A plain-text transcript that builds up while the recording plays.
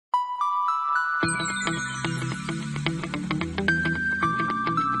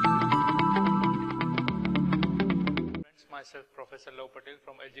myself Professor Patel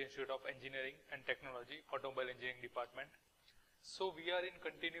from LJIET Institute of Engineering and Technology, Automobile Engineering Department. So we are in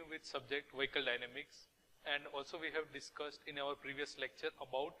continue with subject vehicle dynamics, and also we have discussed in our previous lecture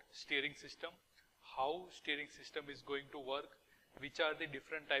about steering system, how steering system is going to work, which are the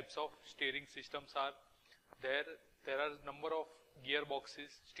different types of steering systems are there. There are number of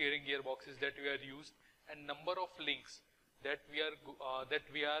gearboxes, steering gearboxes that we are used, and number of links that we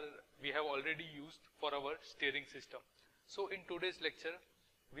have already used for our steering system. So in today's lecture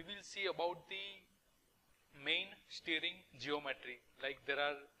we will see about the main steering geometry. Like there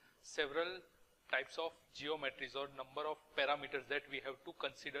are several types of geometries or number of parameters that we have to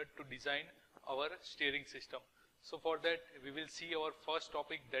consider to design our steering system. So for that we will see our first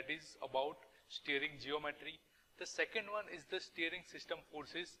topic, that is about steering geometry. The second one is the steering system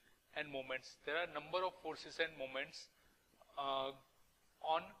forces and moments. There are number of forces and moments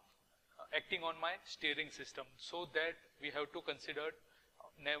acting on my steering system, so that we have to consider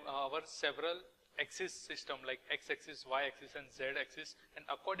our several axis system like x-axis, y-axis and z-axis, and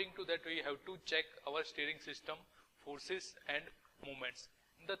according to that we have to check our steering system forces and moments.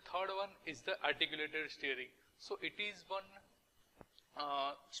 The third one is the articulated steering. So it is one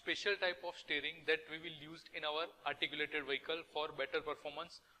special type of steering that we will use in our articulated vehicle for better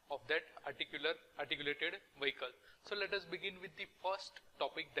performance of that articulated vehicle. So let us begin with the first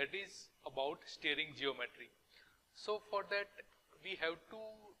topic, that is about steering geometry. So for that we have to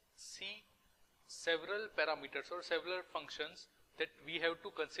see several parameters or several functions that we have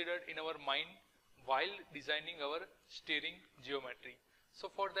to consider in our mind while designing our steering geometry. So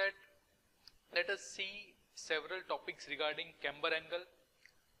for that let us see several topics regarding camber angle.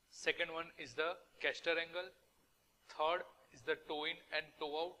 Second one is the caster angle. Third is the toe in and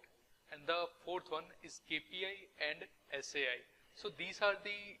toe out, and the fourth one is KPI and SAI. So these are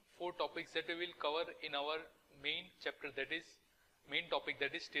the four topics that we will cover in our main chapter, that is main topic,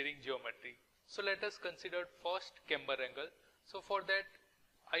 that is steering geometry. So let us consider first camber angle. So for that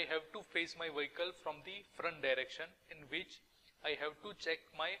I have to face my vehicle from the front direction, in which I have to check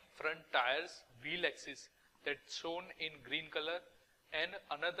my front tires wheel axis that's shown in green color, and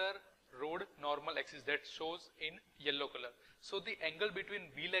another road normal axis that shows in yellow color. So the angle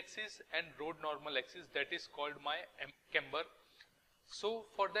between wheel axis and road normal axis, that is called my camber. So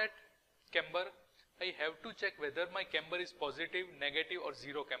for that camber I have to check whether my camber is positive, negative or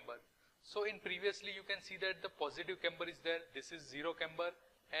zero camber. So in previously you can see that the positive camber is there, this is zero camber,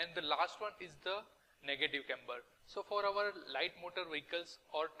 and the last one is the negative camber. So for our light motor vehicles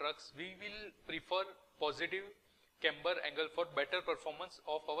or trucks we will prefer positive camber angle for better performance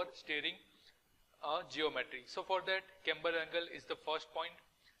of our steering geometry. So for that camber angle is the first point.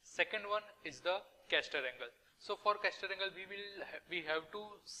 Second one is the caster angle. So for caster angle we have to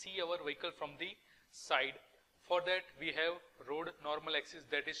see our vehicle from the side. For that we have road normal axis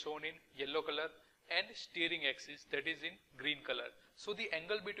that is shown in yellow color and steering axis that is in green color. So the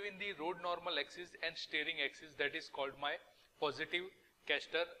angle between the road normal axis and steering axis, that is called my positive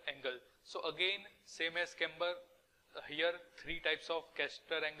caster angle. So again same as camber, here three types of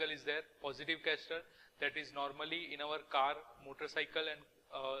caster angle is there. Positive caster, that is normally in our car, motorcycle and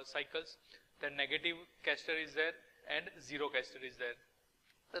cycles. Then negative caster is there, and zero caster is there.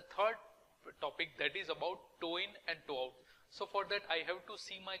 The third topic, that is about toe in and toe out. So for that I have to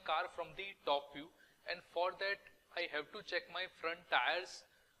see my car from the top view, and for that I have to check my front tires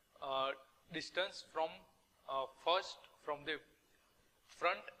distance from from the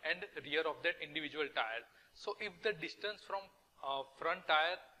front and rear of that individual tire. So if the distance from front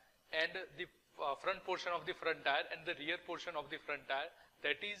tire and the front portion of the front tire and the rear portion of the front tire,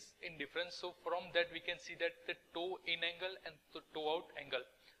 that is in difference, so from that we can see that the toe in angle and the toe out angle.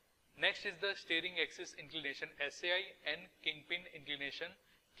 Next is the steering axis inclination SAI and kingpin inclination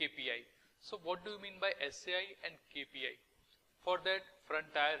KPI. So what do you mean by SAI and KPI? For that front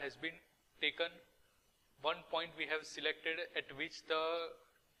tire has been taken, one point we have selected at which the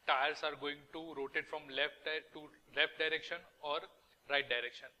tires are going to rotate from left direction or right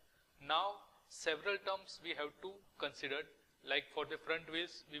direction. Now several terms we have to consider, like for the front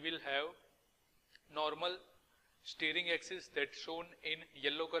wheels we will have normal steering axis that's shown in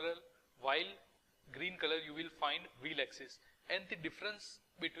yellow color, while green color you will find wheel axis, and the difference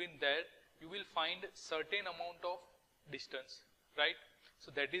between that you will find certain amount of distance, right? So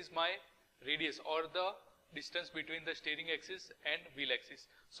that is my radius or the distance between the steering axis and wheel axis.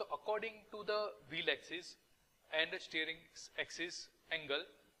 So according to the wheel axis and the steering axis angle,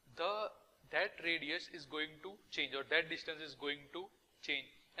 that radius is going to change, or that distance is going to change,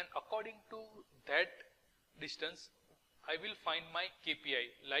 and according to that distance I will find my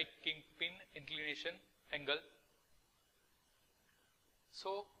KPI, like kingpin inclination angle.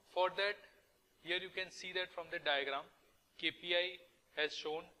 So for that, here you can see that from the diagram, KPI has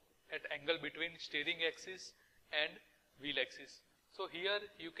shown at angle between steering axis and wheel axis. So here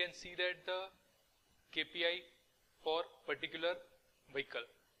you can see that the KPI for particular vehicle.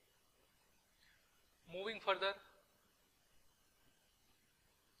 Moving further,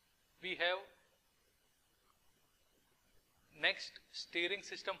 we have next steering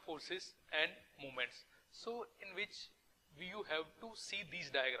system forces and moments. So in which you have to see these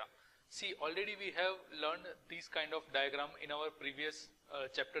diagram. See, already we have learned this kind of diagram in our previous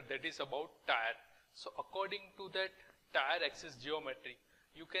chapter, that is about tire. So according to that tire axis geometry,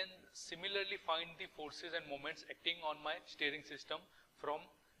 you can similarly find the forces and moments acting on my steering system from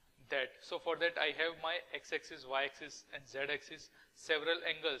that. So for that I have my x-axis, y-axis and z-axis, several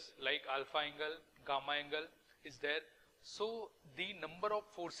angles like alpha angle, gamma angle is there. So the number of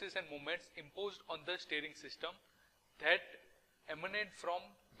forces and moments imposed on the steering system that emanate from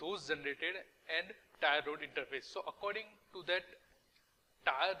those generated and tire rod interface. So according to that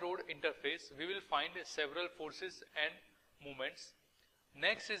tire rod interface, we will find several forces and moments.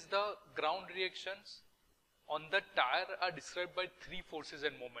 Next is the ground reactions on the tire are described by three forces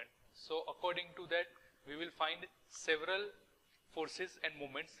and moment. So according to that, we will find several forces and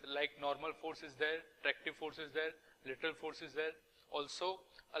moments like normal force is there, tractive force is there, lateral force is there, also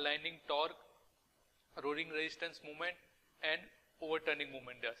aligning torque, rolling resistance moment and overturning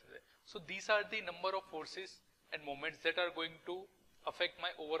moment is there. So these are the number of forces and moments that are going to affect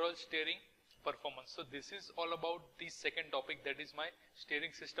my overall steering performance. So this is all about the second topic, that is my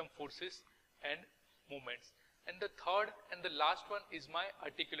steering system forces and moments. And the third and the last one is my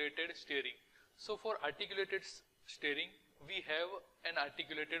articulated steering. So for articulated steering, we have an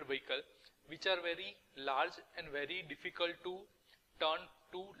articulated vehicle which are very large and very difficult to turn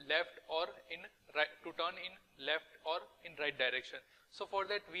to left or in right, to turn in left or in right direction. So for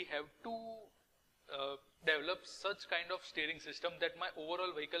that we have to develop such kind of steering system that my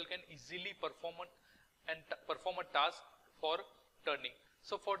overall vehicle can easily perform a task for turning.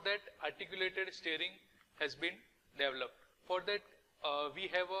 So for that articulated steering has been developed. For that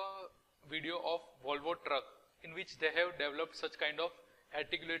we have a video of Volvo truck in which they have developed such kind of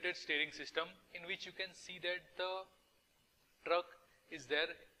articulated steering system, in which you can see that the truck is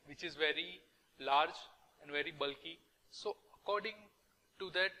there which is very large and very bulky. So according to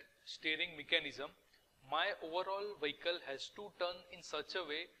that steering mechanism, my overall vehicle has to turn in such a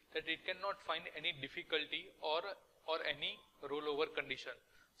way that it cannot find any difficulty or any rollover condition.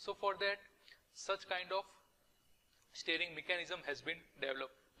 So for that, such kind of steering mechanism has been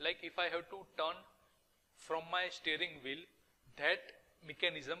developed. Like if I have to turn from my steering wheel, that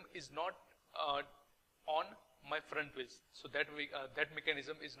mechanism is not on my front wheels. So that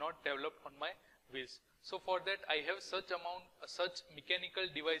mechanism is not developed on my wheels. So for that I have such mechanical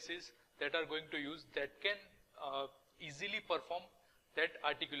devices that are going to use that can easily perform that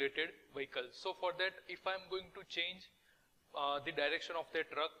articulated vehicle. So for that, if I am going to change the direction of the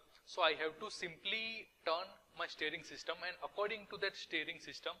truck, so I have to simply turn my steering system, and according to that steering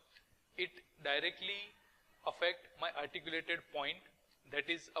system, it directly affect my articulated point, that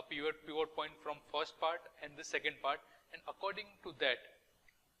is a pivot point from first part and the second part, and according to that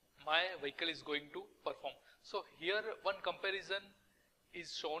my vehicle is going to perform. So here one comparison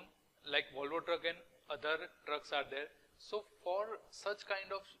is shown, like Volvo truck and other trucks are there. So for such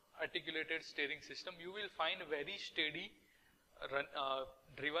kind of articulated steering system, you will find very steady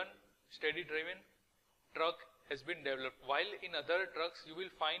driven truck has been developed, while in other trucks you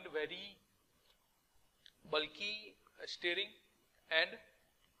will find very bulky steering and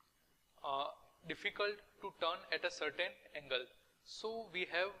difficult to turn at a certain angle. So we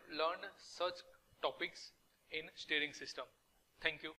have learned such topics in steering system. Thank you.